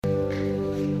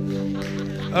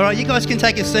All right, you guys can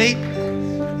take a seat.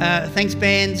 Thanks,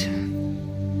 band.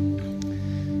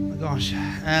 Oh my gosh.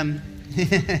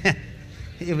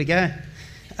 Here we go.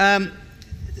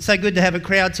 So good to have a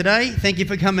crowd today. Thank you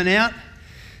for coming out.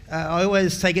 I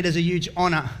always take it as a huge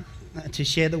honour to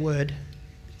share the word.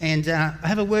 And I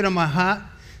have a word on my heart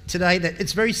today that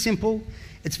it's very simple,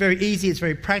 it's very easy, it's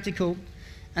very practical.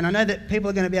 And I know that people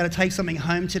are going to be able to take something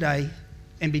home today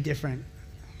and be different.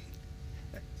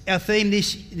 Our theme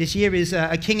this year is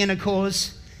a king and a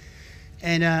cause.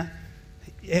 And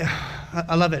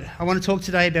I love it. I want to talk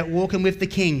today about walking with the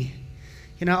king.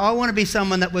 You know, I want to be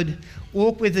someone that would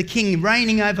walk with the king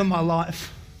reigning over my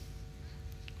life.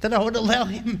 That I would allow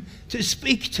him to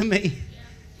speak to me.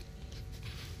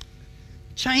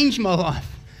 Change my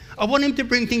life. I want him to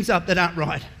bring things up that aren't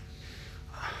right.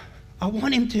 I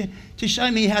want him to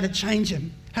show me how to change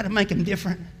them, how to make them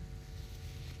different.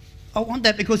 I want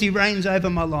that because he reigns over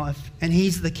my life and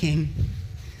he's the king.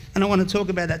 And I want to talk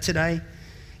about that today.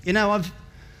 You know,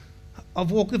 I've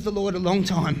walked with the Lord a long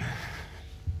time.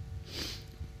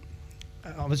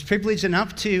 I was privileged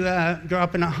enough to grow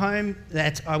up in a home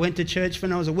that I went to church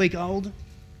when I was a week old.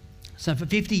 So for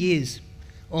 50 years,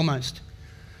 almost,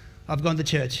 I've gone to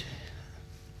church.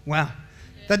 Wow.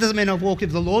 That doesn't mean I've walked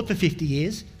with the Lord for 50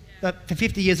 years, but for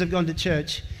 50 years I've gone to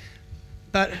church.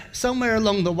 But somewhere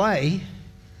along the way,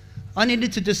 I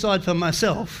needed to decide for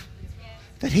myself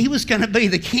that he was going to be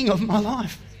the king of my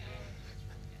life.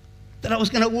 That I was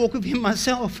going to walk with him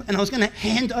myself and I was going to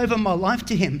hand over my life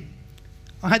to him.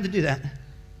 I had to do that.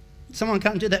 Someone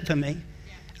can't do that for me.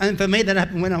 And for me, that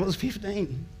happened when I was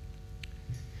 15.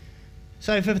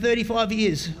 So for 35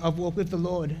 years, I've walked with the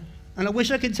Lord. And I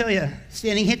wish I could tell you,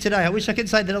 standing here today, I wish I could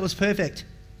say that I was perfect.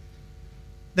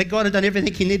 That God had done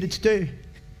everything he needed to do.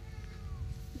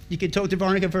 You could talk to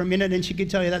Veronica for a minute and she could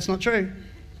tell you that's not true.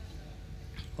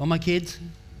 Or my kids.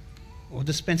 Or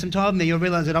just spend some time with me, you'll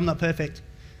realise that I'm not perfect.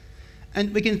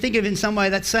 And we can think of it in some way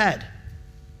that's sad.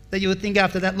 That you would think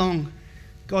after that long,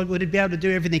 God would be able to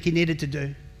do everything he needed to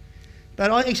do.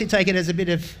 But I actually take it as a bit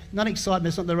of, not excitement,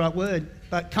 it's not the right word,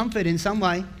 but comfort in some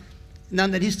way,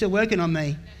 knowing that he's still working on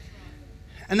me.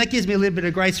 And that gives me a little bit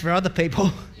of grace for other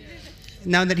people,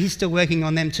 knowing that he's still working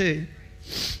on them too.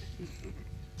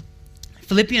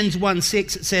 Philippians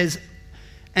 1:6, it says,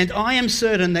 "And I am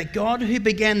certain that God who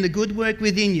began the good work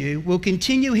within you will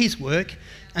continue his work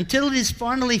until it is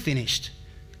finally finished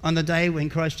on the day when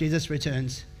Christ Jesus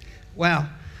returns." Wow.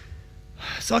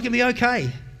 So I can be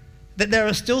okay that there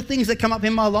are still things that come up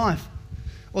in my life,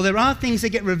 or there are things that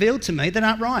get revealed to me that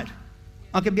aren't right.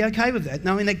 I can be okay with that,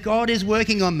 knowing that God is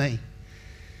working on me.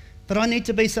 But I need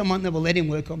to be someone that will let him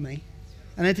work on me.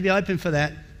 I need to be open for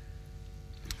that.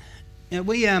 You know,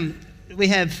 we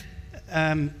have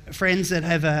friends that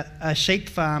have a sheep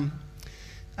farm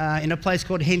in a place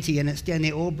called Henty, and it's down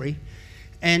near Albury.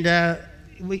 And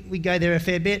we go there a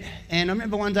fair bit. And I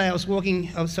remember one day I was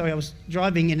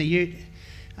driving in a ute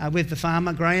with the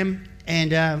farmer, Graham,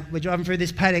 and we're driving through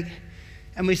this paddock,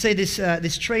 and we see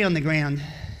this tree on the ground,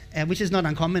 which is not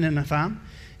uncommon in a farm.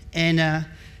 And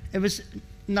it was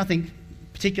nothing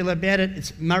particular about it.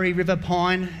 It's Murray River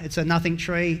pine. It's a nothing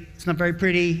tree. It's not very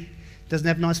pretty. Doesn't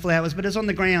have nice flowers, but it's on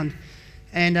the ground.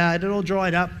 And it all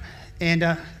dried up, and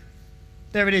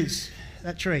there it is,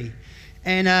 that tree.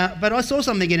 And but I saw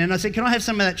something in it, and I said, "Can I have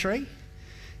some of that tree?"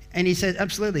 And he said,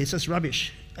 "Absolutely, it's just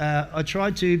rubbish." I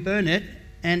tried to burn it,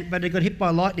 but it got hit by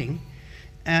lightning,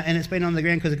 and it's been on the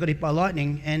ground because it got hit by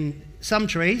lightning. And some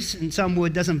trees and some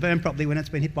wood doesn't burn properly when it's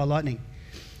been hit by lightning.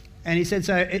 And he said,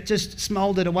 so it just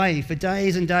smouldered away for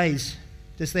days and days,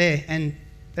 just there, and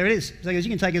there it is. So he goes,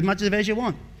 "You can take as much of it as you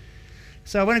want."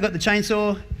 So I went and got the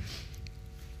chainsaw,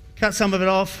 cut some of it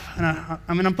off, and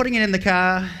I'm putting it in the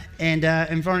car, and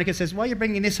Veronica says, "Why are you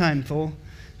bringing this home for?"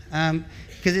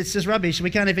 Because it's just rubbish. We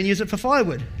can't even use it for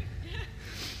firewood.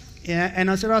 Yeah,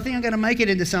 and I said, "I think I'm going to make it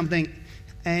into something,"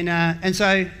 and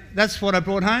so that's what I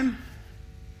brought home.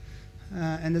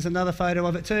 And there's another photo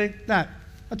of it too. No,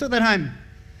 I took that home,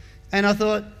 and I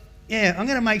thought, yeah, I'm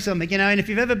going to make something, you know. And if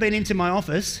you've ever been into my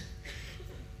office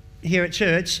here at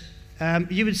church,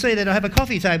 you would see that I have a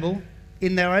coffee table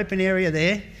in their open area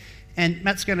there, and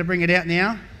Matt's going to bring it out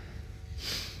now.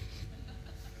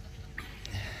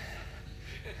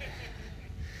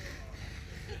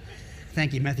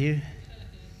 Thank you, Matthew.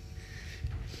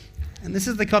 And this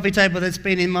is the coffee table that's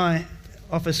been in my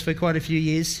office for quite a few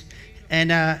years. And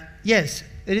yes,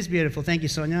 it is beautiful. Thank you,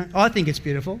 Sonia. I think it's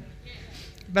beautiful.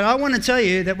 But I want to tell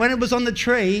you that when it was on the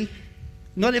tree,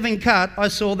 not even cut, I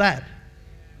saw that.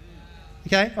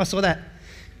 Okay, I saw that.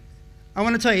 I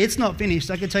want to tell you, it's not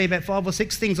finished. I can tell you about 5 or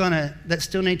 6 things on it that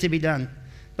still need to be done.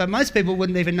 But most people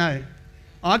wouldn't even know.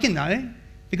 I can know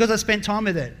because I spent time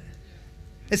with it.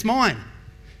 It's mine.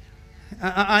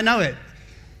 I know it.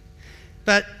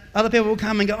 But other people will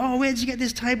come and go, oh, where did you get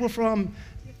this table from?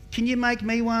 Can you make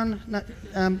me one?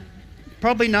 No,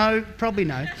 probably no.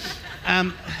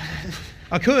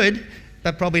 I could,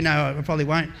 but probably no, I probably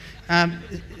won't.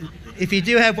 If you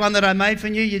do have one that I made for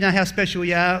you, you know how special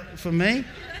you are for me.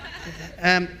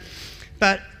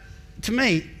 But to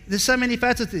me, there's so many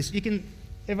facets to this.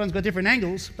 Everyone's got different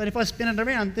angles, but if I spin it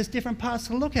around, there's different parts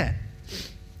to look at.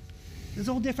 There's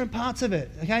all different parts of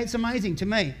it, okay? It's amazing to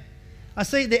me. I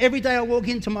see that every day I walk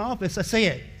into my office, I see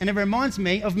it, and it reminds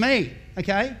me of me,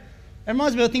 okay? It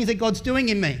reminds me of things that God's doing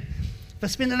in me. If I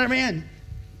spin it around,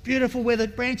 beautiful where the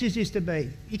branches used to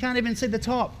be. You can't even see the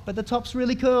top, but the top's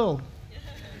really cool,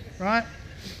 right?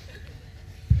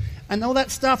 And all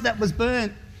that stuff that was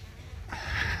burnt,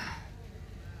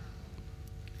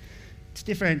 it's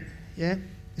different, yeah?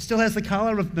 It still has the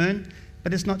colour of burnt,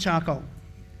 but it's not charcoal.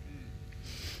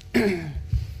 I'm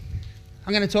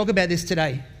going to talk about this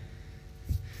today.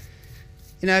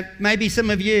 You know, maybe some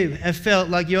of you have felt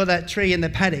like you're that tree in the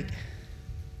paddock.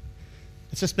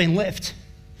 It's just been left.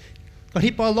 Got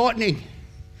hit by lightning.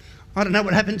 I don't know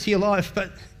what happened to your life,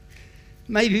 but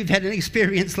maybe you've had an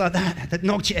experience like that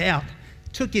knocked you out,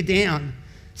 took you down.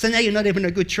 So now you're not even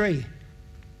a good tree.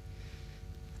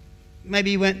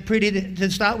 Maybe you weren't pretty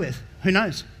to start with. Who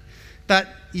knows? But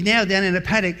you're now down in a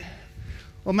paddock.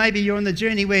 Or maybe you're on the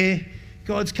journey where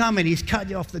God's come and he's cut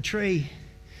you off the tree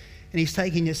and he's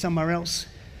taken you somewhere else.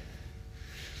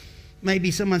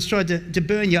 Maybe someone's tried to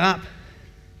burn you up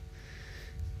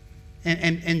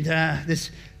and this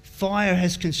fire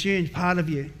has consumed part of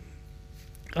you.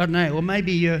 I don't know. Or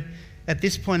maybe you're at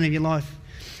this point in your life.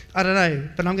 I don't know.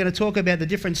 But I'm going to talk about the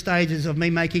different stages of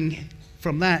me making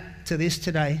from that to this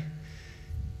today.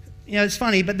 You know, it's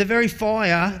funny, but the very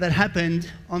fire that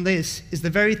happened on this is the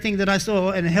very thing that I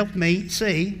saw and it helped me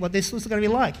see what this was going to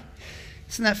be like.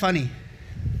 Isn't that funny?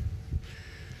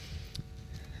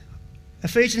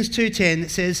 Ephesians 2:10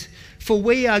 says, "For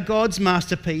we are God's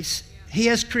masterpiece. He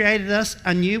has created us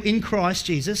anew in Christ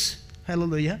Jesus."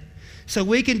 Hallelujah. So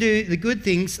we can do the good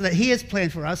things that he has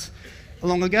planned for us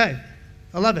long ago.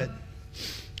 I love it.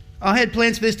 I had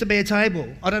plans for this to be a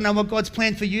table. I don't know what God's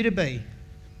planned for you to be.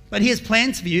 But he has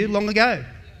plans for you long ago.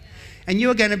 And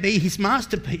you're going to be his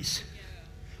masterpiece.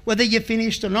 Whether you're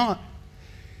finished or not,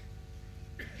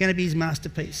 you're going to be his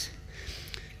masterpiece.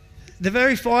 The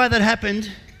very fire that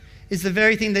happened is the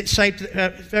very thing that shaped...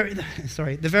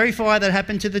 the very fire that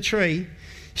happened to the tree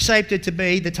shaped it to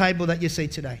be the table that you see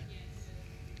today.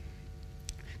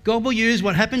 God will use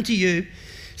what happened to you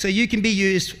so you can be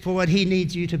used for what he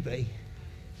needs you to be.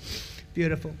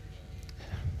 Beautiful.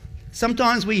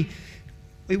 Sometimes we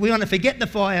want to forget the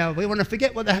fire, we want to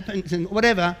forget what happened and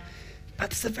whatever,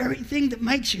 but it's the very thing that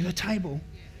makes you a table.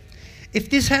 If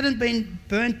this hadn't been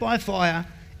burnt by fire,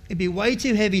 it'd be way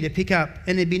too heavy to pick up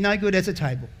and it'd be no good as a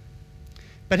table.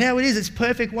 But how it is, it's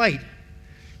perfect weight.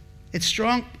 It's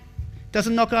strong,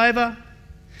 doesn't knock over,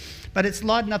 but it's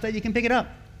light enough that you can pick it up.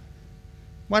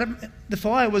 The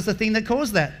fire was the thing that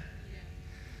caused that.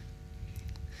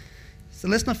 So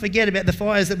let's not forget about the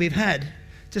fires that we've had.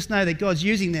 Just know that God's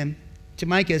using them to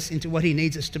make us into what he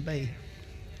needs us to be.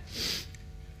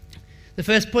 The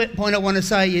first point I want to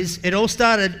say is it all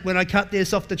started when I cut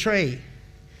this off the tree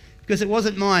because it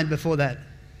wasn't mine before that.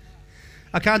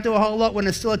 I can't do a whole lot when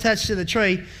it's still attached to the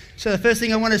tree. So the first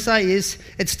thing I want to say is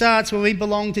it starts when we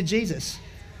belong to Jesus.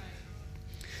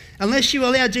 Unless you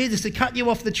allow Jesus to cut you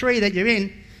off the tree that you're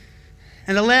in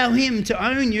and allow him to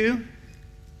own you,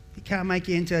 he can't make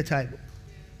you into a table.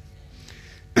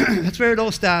 That's where it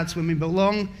all starts, when we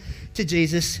belong to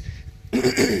Jesus.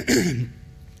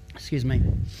 Excuse me.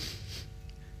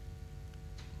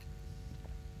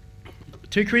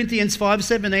 2 Corinthians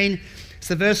 5:17. It's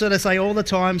the verse that I say all the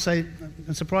time, so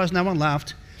I'm surprised no one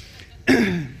laughed.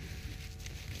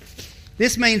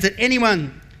 This means that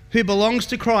anyone who belongs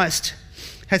to Christ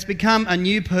has become a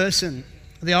new person.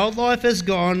 The old life has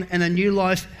gone and a new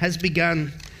life has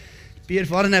begun.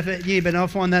 Beautiful. I don't know about you, but I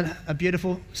find that a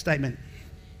beautiful statement.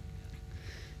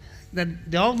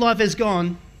 That the old life is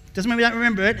gone, doesn't mean we don't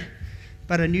remember it,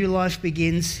 but a new life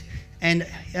begins. And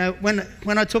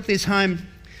when I took this home,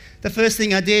 the first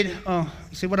thing I did,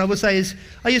 what I would say is,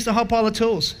 I used a whole pile of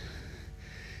tools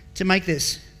to make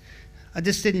this. I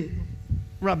just didn't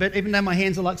rub it, even though my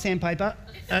hands are like sandpaper.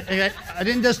 I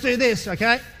didn't just do this,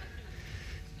 okay?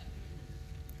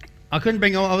 I was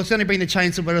going to bring the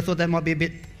chainsaw, but I thought that might be a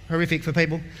bit horrific for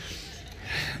people.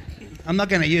 I'm not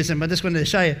going to use them, I just wanted to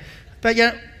show you. But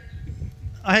yeah,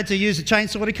 I had to use a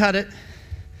chainsaw to cut it.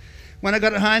 When I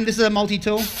got it home, this is a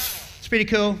multi-tool. It's pretty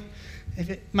cool.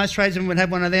 Most tradesmen would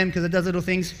have one of them because it does little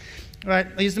things. Right,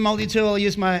 I use the multi-tool, I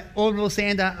use my orbital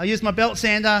sander, I use my belt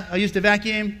sander, I use the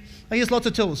vacuum. I use lots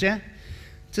of tools, yeah,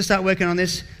 to start working on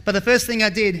this. But the first thing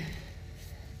I did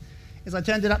is I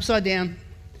turned it upside down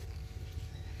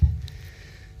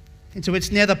into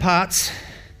its nether parts,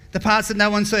 the parts that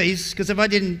no one sees, because if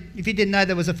you didn't know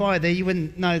there was a fire there, you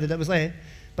wouldn't know that it was there.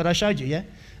 But I showed you, yeah?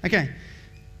 Okay.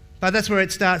 But that's where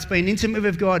it starts, being intimate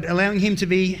with God, allowing him to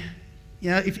be.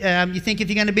 If you think if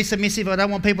you're going to be submissive, I don't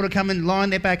want people to come and lie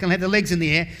on their back and have their legs in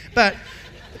the air. But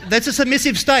that's a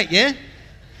submissive state, yeah?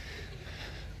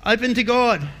 Open to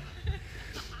God.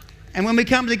 And when we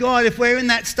come to God, if we're in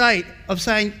that state of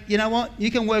saying, you know what, you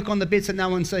can work on the bits that no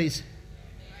one sees.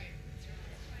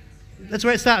 That's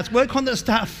where it starts. Work on the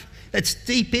stuff that's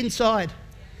deep inside.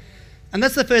 And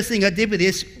that's the first thing I did with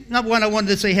this. Number one, I wanted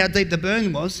to see how deep the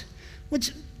burn was,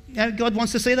 which... God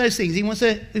wants to see those things. He wants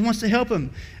to help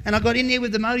him. And I got in there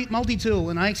with the multi-tool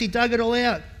and I actually dug it all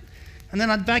out. And then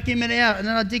I'd vacuum it out and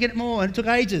then I'd dig it more. And it took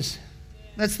ages.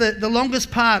 That's the longest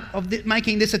part of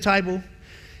making this a table.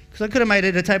 Because I could have made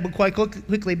it a table quite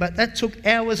quickly, but that took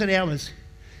hours and hours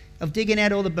of digging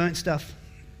out all the burnt stuff.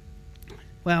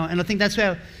 Wow, and I think that's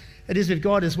how it is with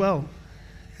God as well.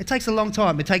 It takes a long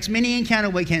time. It takes many encounter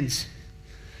weekends.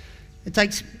 It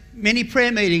takes many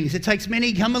prayer meetings. It takes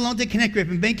many come along to Connect Group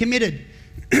and being committed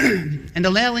and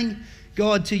allowing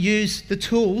God to use the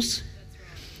tools.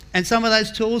 And some of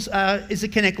those tools is the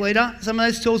Connect leader. Some of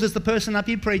those tools is the person up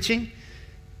here preaching.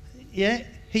 Yeah,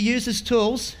 he uses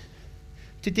tools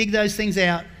to dig those things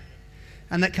out,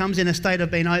 and that comes in a state of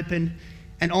being open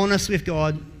and honest with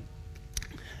God.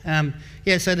 So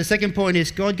the second point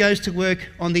is God goes to work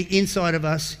on the inside of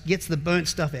us, gets the burnt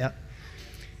stuff out.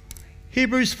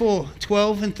 Hebrews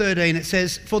 4:12 and 13, it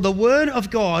says, "For the word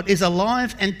of God is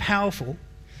alive and powerful.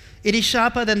 It is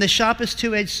sharper than the sharpest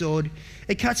two-edged sword.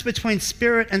 It cuts between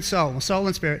spirit and soul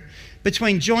and spirit,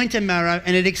 between joint and marrow,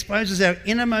 and it exposes our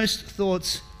innermost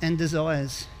thoughts and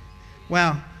desires."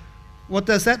 Wow. What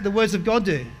does that? The words of God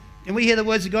do. And we hear the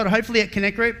words of God, hopefully at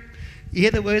Connect Group. You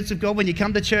hear the words of God when you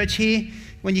come to church here,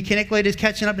 when your Connect leaders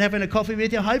catching up and having a coffee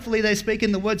with you. Hopefully they're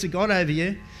speaking the words of God over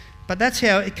you. But that's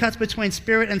how it cuts between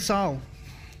spirit and soul.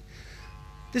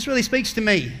 This really speaks to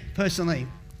me personally.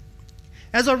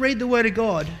 As I read the Word of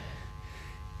God,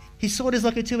 His sword is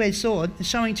like a two-edged sword. It's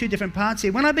showing two different parts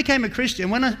here. When I became a Christian,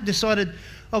 when I decided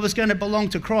I was going to belong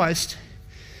to Christ,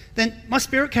 then my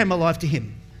spirit came alive to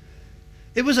Him.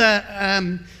 It was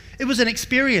an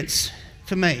experience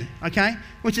for me, okay,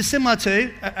 which is similar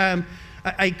to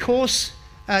a coarse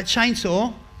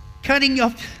chainsaw cutting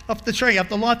off the tree, off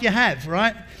the life you have,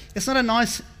 right? It's not a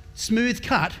nice, smooth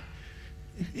cut.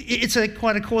 It's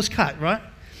quite a coarse cut, right?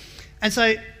 And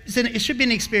so it should be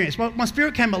an experience. My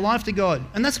spirit came alive to God,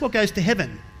 and that's what goes to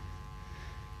heaven.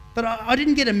 But I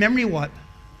didn't get a memory wipe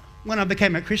when I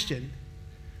became a Christian.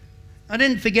 I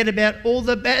didn't forget about all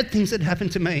the bad things that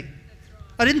happened to me.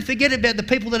 I didn't forget about the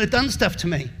people that had done stuff to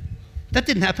me. That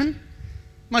didn't happen.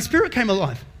 My spirit came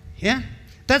alive, yeah?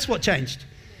 That's what changed.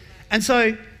 And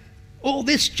so all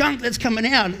this junk that's coming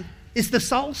out is the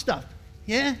soul stuff,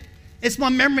 yeah? It's my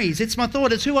memories, it's my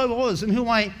thought, it's who I was and who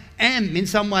I am in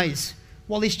some ways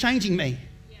while He's changing me.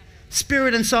 Yeah.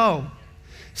 Spirit and soul.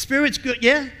 Spirit's good,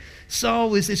 yeah?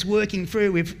 Soul is this working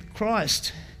through with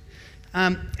Christ.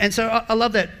 And so I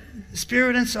love that.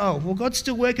 Spirit and soul. Well, God's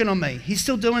still working on me. He's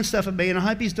still doing stuff on me, and I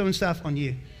hope He's doing stuff on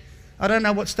you. I don't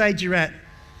know what stage you're at,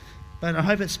 but I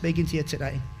hope it's speaking to you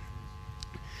today.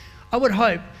 I would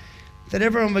hope that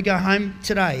everyone would go home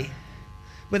today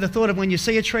with the thought of when you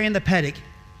see a tree in the paddock,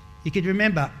 you could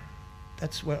remember,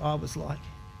 that's where I was like.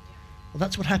 Well,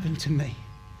 that's what happened to me.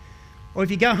 Or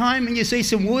if you go home and you see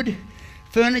some wood,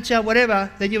 furniture,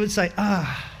 whatever, then you would say,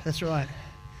 that's right.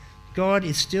 God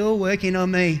is still working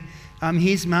on me. I'm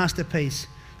His masterpiece.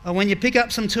 Or when you pick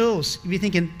up some tools, if you're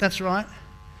thinking, that's right.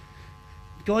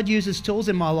 God uses tools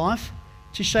in my life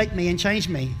to shape me and change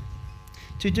me,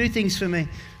 to do things for me.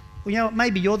 Well, you know what?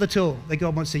 Maybe you're the tool that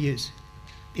God wants to use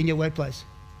in your workplace.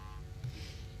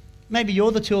 Maybe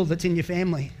you're the tool that's in your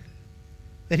family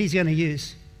that He's going to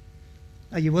use.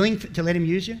 Are you willing to let Him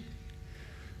use you?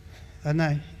 I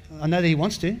know that He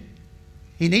wants to.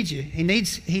 He needs you. He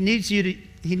needs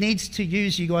to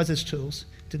use you guys as tools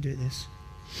to do this.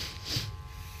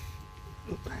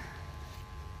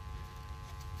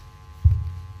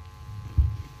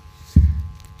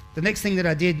 The next thing that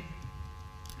I did,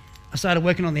 I started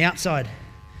working on the outside.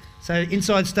 So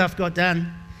inside stuff got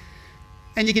done.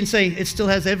 And you can see it still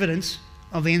has evidence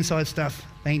of the inside stuff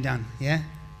being done, yeah?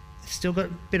 It's still got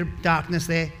a bit of darkness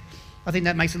there. I think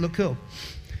that makes it look cool.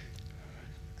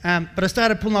 But I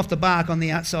started pulling off the bark on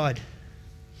the outside.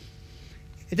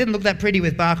 It didn't look that pretty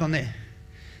with bark on there.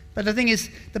 But the thing is,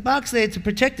 the bark's there to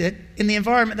protect it in the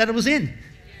environment that it was in.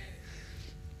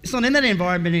 It's not in that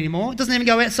environment anymore. It doesn't even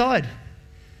go outside.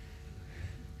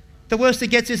 The worst it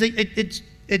gets is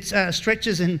it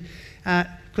stretches and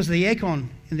because of the aircon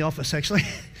in the office, actually.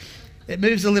 It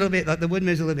moves a little bit, like the wood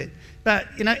moves a little bit. But,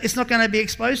 it's not going to be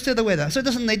exposed to the weather, so it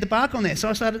doesn't need the bark on there. So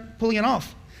I started pulling it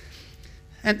off.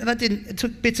 And it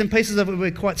took bits and pieces of it, we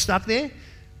were quite stuck there.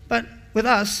 But with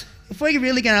us, if we're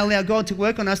really going to allow God to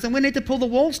work on us, then we need to pull the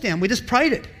walls down. We just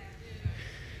prayed it.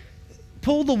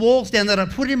 Pull the walls down that I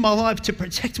put in my life to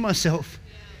protect myself.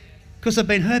 Because I've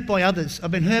been hurt by others.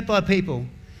 I've been hurt by people.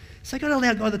 So you've got to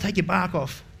allow God to take your bark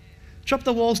off. Drop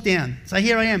the walls down. Say,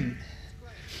 here I am.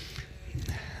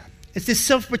 It's this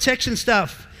self-protection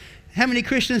stuff. How many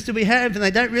Christians do we have and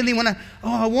they don't really want to,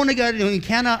 I want to go to an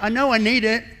encounter. I know I need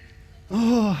it.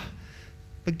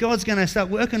 But God's going to start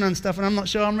working on stuff and I'm not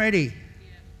sure I'm ready.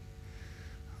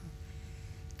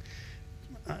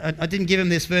 I didn't give him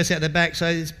this verse out the back, so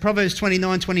it's Proverbs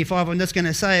 29:25. I'm just going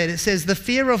to say it. It says, the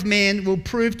fear of man will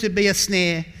prove to be a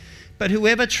snare, but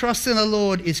whoever trusts in the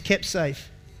Lord is kept safe.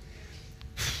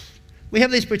 We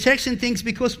have these protection things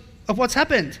because of what's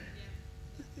happened.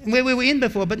 Where we were in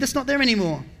before, but it's not there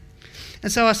anymore.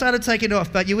 And so I started taking it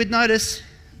off, but you would notice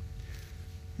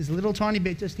there's a little tiny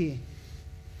bit just here.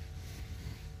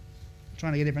 I'm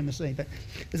trying to get everyone to see, but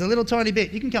there's a little tiny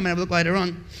bit. You can come and have a look later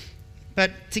on.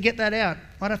 But to get that out,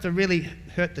 I'd have to really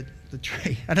hurt the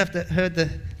tree. I'd have to hurt the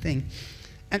thing.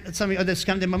 And it's something that's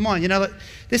come to my mind.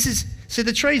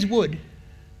 The tree's wood,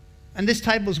 and this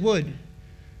table's wood.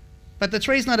 But the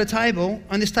tree's not a table,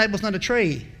 and this table's not a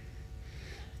tree.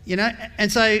 And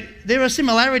so there are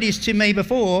similarities to me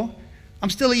before. I'm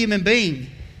still a human being.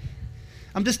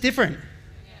 I'm just different.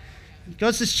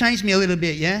 God's just changed me a little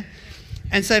bit, yeah?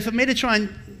 And so for me to try and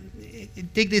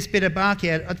dig this bit of bark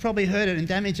out, I'd probably hurt it and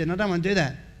damage it, and I don't want to do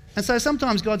that. And so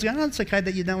sometimes God's going, it's okay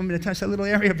that you don't want me to touch that little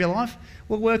area of your life.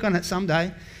 We'll work on it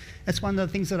someday. That's one of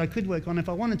the things that I could work on if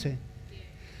I wanted to.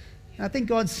 And I think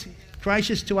God's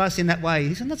gracious to us in that way.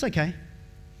 He said, that's okay.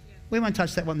 We won't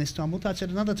touch that one this time. We'll touch it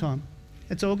another time.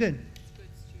 It's all good.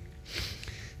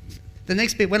 The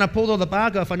next bit, when I pulled all the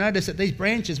bark off, I noticed that these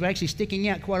branches were actually sticking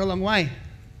out quite a long way.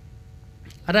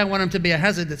 I don't want them to be a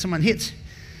hazard that someone hits,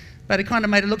 but it kind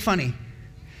of made it look funny.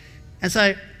 And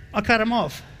so I cut them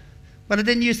off, but I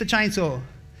didn't use the chainsaw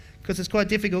because it's quite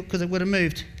difficult because it would have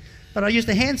moved. But I used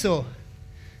a handsaw.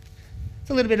 It's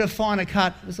a little bit of a finer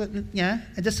cut, and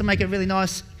just to make it really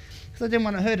nice, because I didn't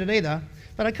want to hurt it either.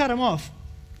 But I cut them off.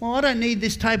 Well, I don't need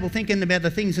this table thinking about the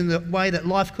things in the way that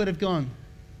life could have gone.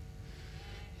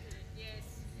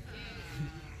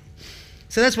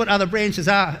 So that's what other branches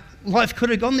are. Life could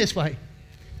have gone this way.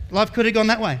 Life could have gone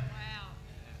that way.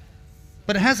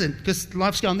 But it hasn't, because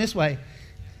life's gone this way.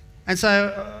 And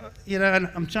so, and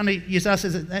I'm trying to use us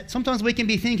as that. Sometimes we can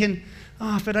be thinking,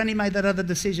 if I'd only made that other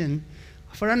decision,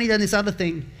 if I'd only done this other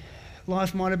thing,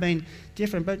 life might have been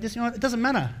different. But just, it doesn't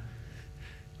matter,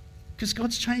 because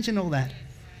God's changing all that.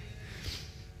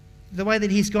 The way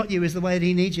that he's got you is the way that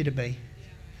he needs you to be.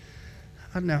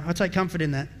 I don't know. I take comfort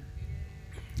in that.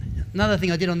 Another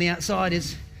thing I did on the outside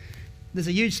is there's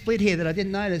a huge split here that I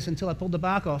didn't notice until I pulled the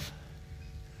bark off.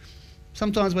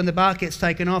 Sometimes when the bark gets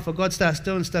taken off or God starts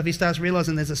doing stuff, he starts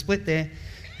realising there's a split there,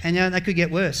 and that could get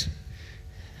worse.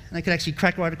 And they could actually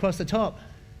crack right across the top.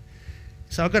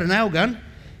 So I've got a nail gun,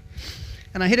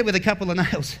 and I hit it with a couple of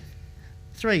nails.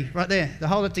 3 right there to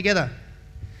hold it together.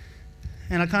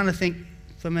 And I kind of think,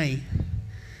 for me,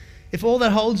 if all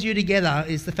that holds you together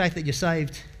is the fact that you're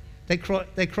saved,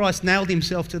 that Christ nailed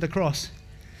himself to the cross,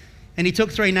 and he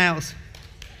took 3 nails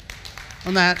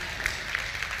on that.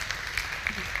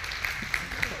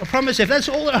 I promise you, if that's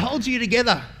all that holds you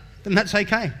together, then that's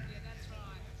okay. Yeah, that's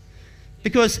right.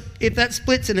 Because if that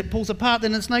splits and it pulls apart,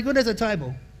 then it's no good as a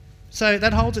table. So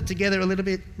that holds it together a little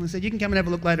bit. I said, you can come and have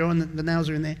a look later on. The nails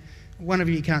are in there. One of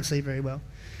you can't see very well.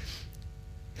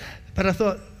 But I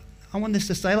thought, I want this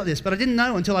to stay like this. But I didn't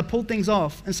know until I pulled things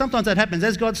off. And sometimes that happens.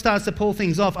 As God starts to pull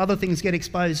things off, other things get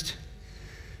exposed.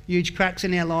 Huge cracks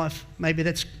in our life. Maybe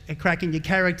that's a crack in your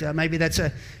character. Maybe that's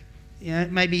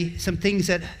maybe some things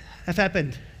that have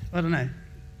happened. I don't know.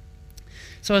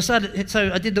 So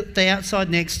I did the outside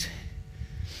next.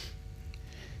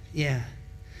 Yeah.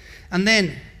 And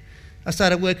then I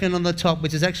started working on the top,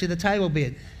 which is actually the table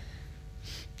bit.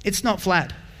 It's not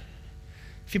flat.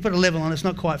 If you put a level on, it's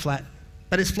not quite flat,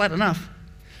 but it's flat enough.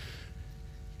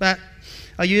 But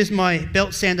I used my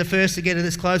belt sander first to get it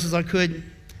as close as I could.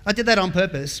 I did that on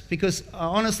purpose because I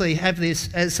honestly have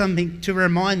this as something to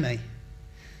remind me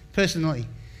personally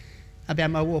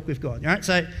about my walk with God. Right?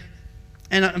 So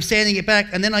and I'm sanding it back,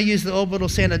 and then I use the orbital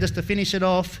sander just to finish it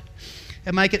off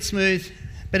and make it smooth.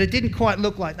 But it didn't quite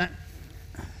look like that.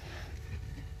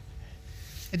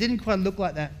 It didn't quite look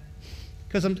like that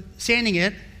because I'm sanding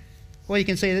it. Well, you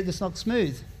can see that it's not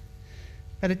smooth.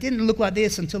 But it didn't look like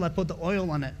this until I put the oil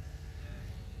on it.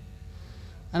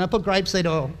 And I put grapeseed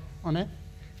oil on it,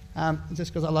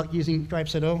 just because I like using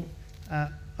grapeseed oil.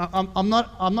 I'm not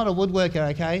a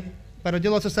woodworker, okay? But I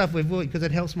do lots of stuff with wood because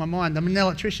it helps my mind. I'm an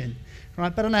electrician,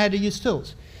 right? But I know how to use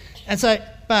tools. And so,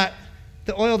 but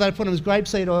the oil that I put on was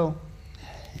grapeseed oil.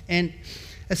 And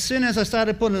as soon as I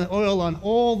started putting the oil on,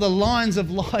 all the lines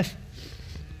of life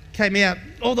came out.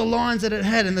 All the lines that it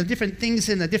had and the different things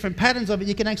and the different patterns of it,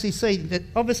 you can actually see that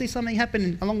obviously something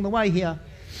happened along the way here.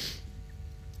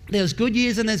 There's good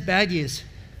years and there's bad years.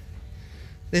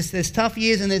 There's tough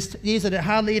years and there's years that it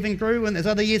hardly even grew, and there's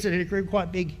other years that it grew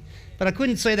quite big. But I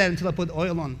couldn't see that until I put the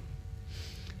oil on.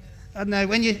 I don't know,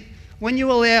 when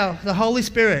you allow the Holy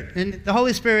Spirit, and the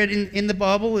Holy Spirit in the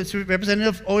Bible is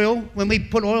representative of oil. When we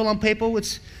put oil on people,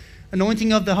 it's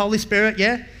anointing of the Holy Spirit,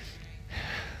 yeah?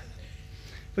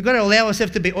 We've got to allow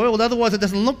ourselves to be oiled, otherwise it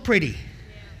doesn't look pretty.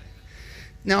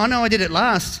 Now, I know I did it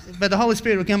last, but the Holy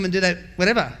Spirit will come and do that,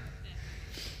 whatever.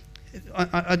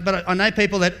 But I know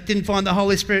people that didn't find the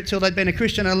Holy Spirit till they'd been a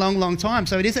Christian a long, long time,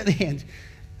 so it is at the end.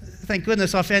 Thank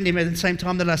goodness I found him at the same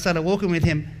time that I started walking with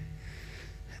him.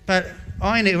 But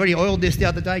I only already oiled this the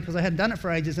other day because I hadn't done it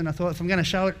for ages, and I thought if I'm going to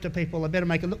show it to people, I better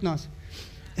make it look nice.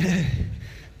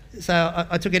 So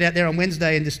I took it out there on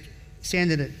Wednesday and just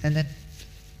sanded it and then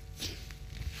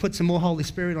put some more Holy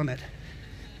Spirit on it.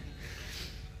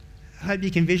 I hope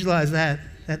you can visualise that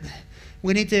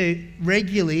we need to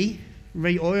regularly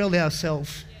re-oil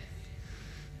ourselves.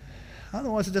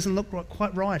 Otherwise it doesn't look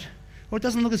quite right, or it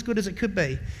doesn't look as good as it could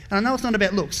be. And I know it's not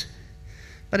about looks,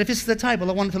 but if this is the table,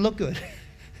 I want it to look good.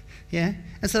 Yeah?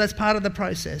 And so that's part of the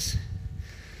process.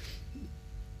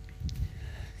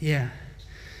 Yeah.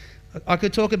 I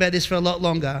could talk about this for a lot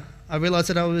longer. I realised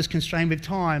that I was constrained with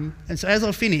time. And so as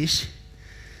I finish,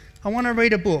 I want to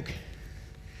read a book.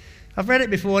 I've read it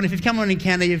before, and if you've come on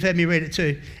Encounter, you've heard me read it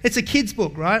too. It's a kid's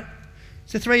book, right?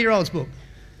 It's a 3-year-old's book.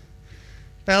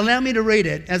 But allow me to read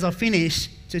it as I finish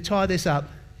to tie this up,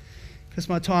 because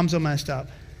my time's almost up.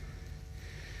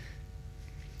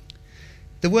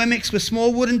 The Wermicks were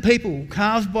small wooden people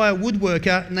carved by a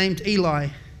woodworker named Eli.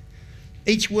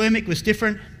 Each Wermick was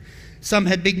different. Some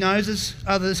had big noses,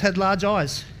 others had large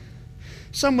eyes.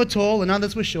 Some were tall and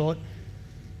others were short.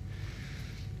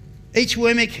 Each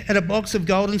Wermick had a box of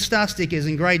golden star stickers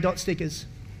and grey dot stickers.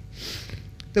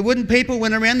 The wooden people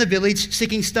went around the village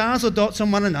sticking stars or dots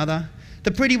on one another.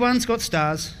 The pretty ones got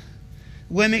stars.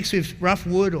 Wermicks with rough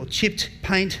wood or chipped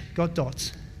paint got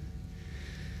dots.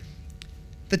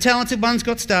 The talented ones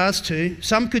got stars too.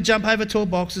 Some could jump over tall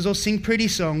boxes or sing pretty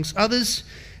songs. Others,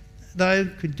 though,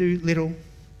 could do little,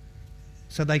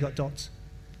 so they got dots.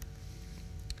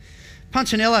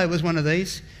 Punchinello was one of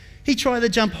these. He tried to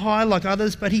jump high like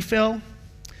others, but he fell.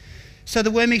 So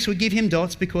the Wermicks would give him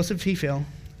dots because he fell.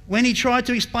 When he tried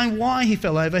to explain why he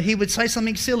fell over, he would say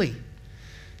something silly.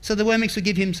 So the Wermicks would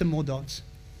give him some more dots.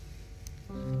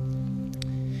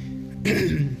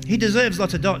 He deserves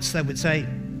lots of dots, they would say.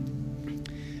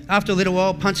 After a little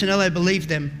while, Punchinello believed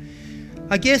them.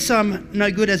 I guess I'm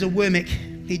no good as a Wermick,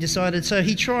 he decided. So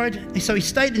he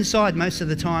stayed inside most of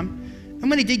the time. And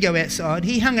when he did go outside,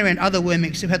 he hung around other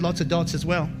Wermicks who had lots of dots as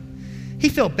well. He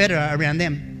felt better around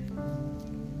them.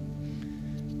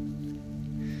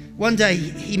 One day,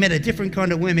 he met a different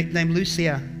kind of Wermick named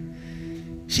Lucia.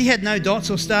 She had no dots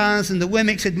or stars, and the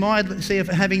Wermicks admired Lucia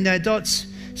for having no dots,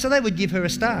 so they would give her a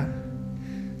star.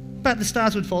 But the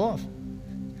stars would fall off.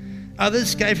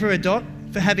 Others gave her a dot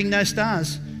for having no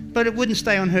stars, but it wouldn't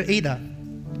stay on her either.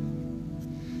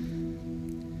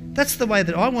 That's the way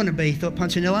that I want to be, thought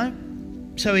Punchinello.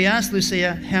 So he asked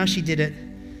Lucia how she did it.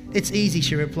 It's easy,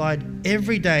 she replied.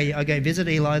 Every day I go visit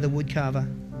Eli the woodcarver.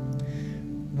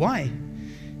 Why?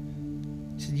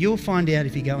 She said, you'll find out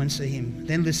if you go and see him.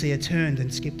 Then Lucia turned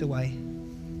and skipped away.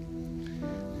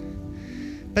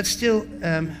 But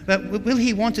will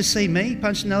he want to see me?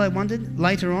 Punchinello wondered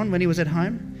later on when he was at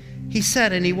home. He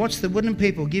sat and he watched the wooden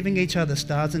people giving each other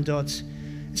stars and dots.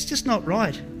 It's just not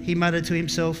right, he muttered to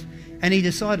himself, and he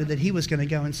decided that he was going to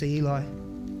go and see Eli.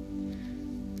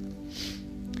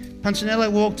 Punchinello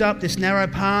walked up this narrow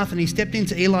path and he stepped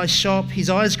into Eli's shop.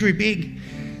 His eyes grew big.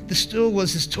 The stool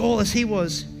was as tall as he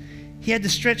was. He had to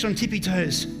stretch on tippy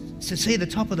toes to see the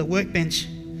top of the workbench.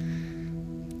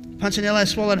 Punchinello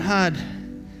swallowed hard,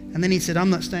 and then he said, I'm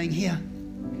not staying here.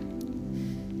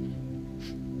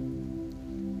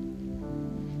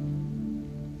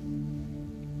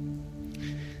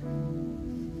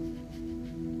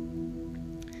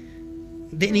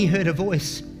 Then he heard a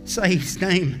voice say his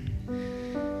name.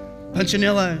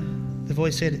 Punchinello, the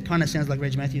voice said. It kind of sounds like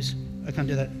Reg Matthews. I can't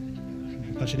do that.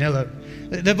 Punchinello.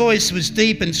 The voice was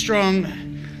deep and strong.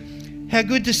 How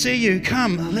good to see you.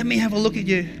 Come, let me have a look at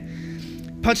you.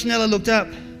 Punchinello looked up.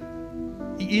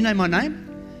 You know my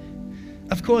name?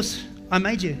 Of course, I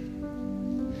made you.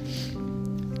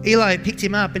 Eli picked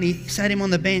him up and he sat him on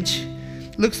the bench.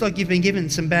 Looks like you've been given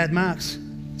some bad marks,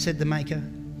 said the maker.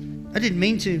 I didn't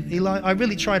mean to, Eli. I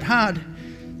really tried hard.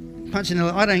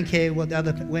 Punchinello, I don't care what the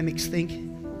other Wemmicks think.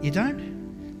 You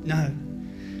don't? No.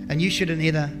 And you shouldn't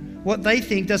either. What they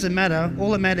think doesn't matter.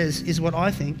 All that matters is what I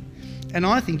think. And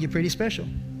I think you're pretty special.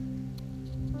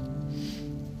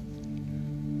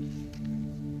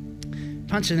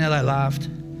 Punchinello laughed.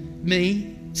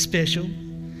 Me? Special?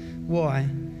 Why?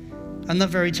 I'm not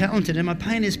very talented and my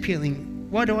paint is peeling.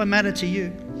 Why do I matter to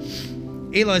you?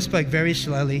 Eli spoke very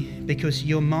slowly. Because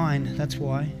you're mine, that's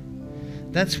why.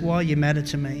 That's why you matter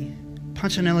to me.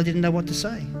 Punchinello didn't know what to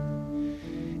say.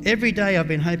 Every day I've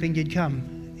been hoping you'd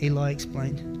come, Eli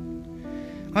explained.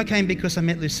 I came because I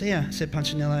met Lucia, said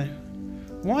Punchinello.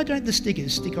 Why don't the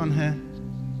stickers stick on her?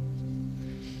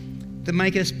 The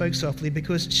maker spoke softly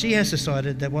because she has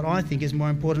decided that what I think is more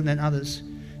important than others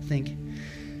think.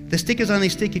 The stickers only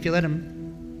stick if you let them.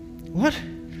 What?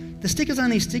 The stickers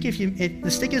only stick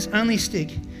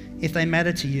if they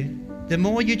matter to you. The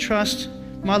more you trust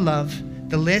my love,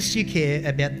 the less you care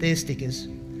about their stickers.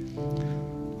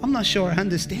 I'm not sure I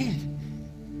understand.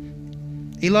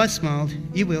 Eli smiled.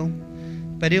 You will,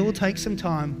 but it will take some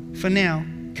time. For now,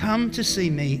 come to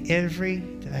see me every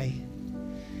day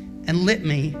and let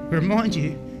me remind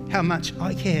you how much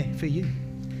I care for you.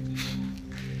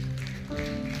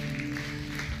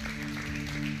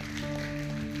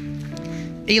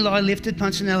 Eli lifted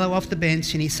Punchinello off the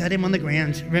bench and he sat him on the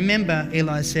ground. Remember,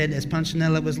 Eli said as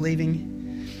Punchinello was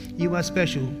leaving, you are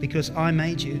special because I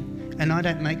made you and I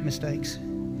don't make mistakes.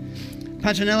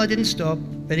 Punchinello didn't stop,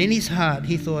 but in his heart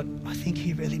he thought, I think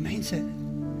he really means it.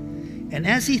 And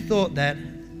as he thought that,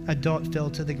 a dot fell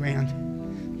to the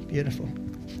ground. Beautiful.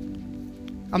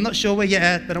 I'm not sure where you're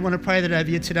at, but I want to pray that over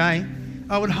you today.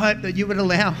 I would hope that you would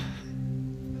allow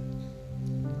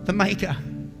the Maker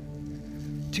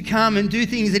to come and do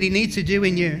things that he needs to do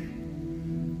in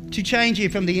you, to change you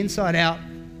from the inside out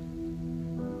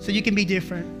so you can be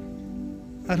different.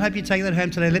 I'd hope you take that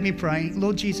home today. Let me pray.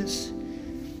 Lord Jesus,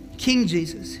 King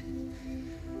Jesus,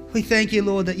 we thank you,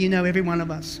 Lord, that you know every one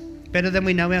of us better than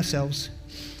we know ourselves.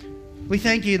 We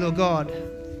thank you, Lord God,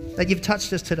 that you've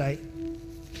touched us today.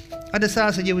 I just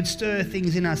ask that you would stir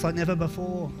things in us like never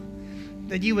before,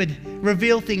 that you would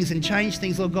reveal things and change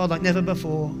things, Lord God, like never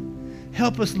before.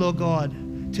 Help us, Lord God,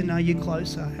 to know you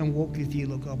closer and walk with you,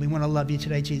 Lord God. We want to love you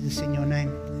today, Jesus, in your name.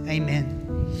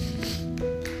 Amen.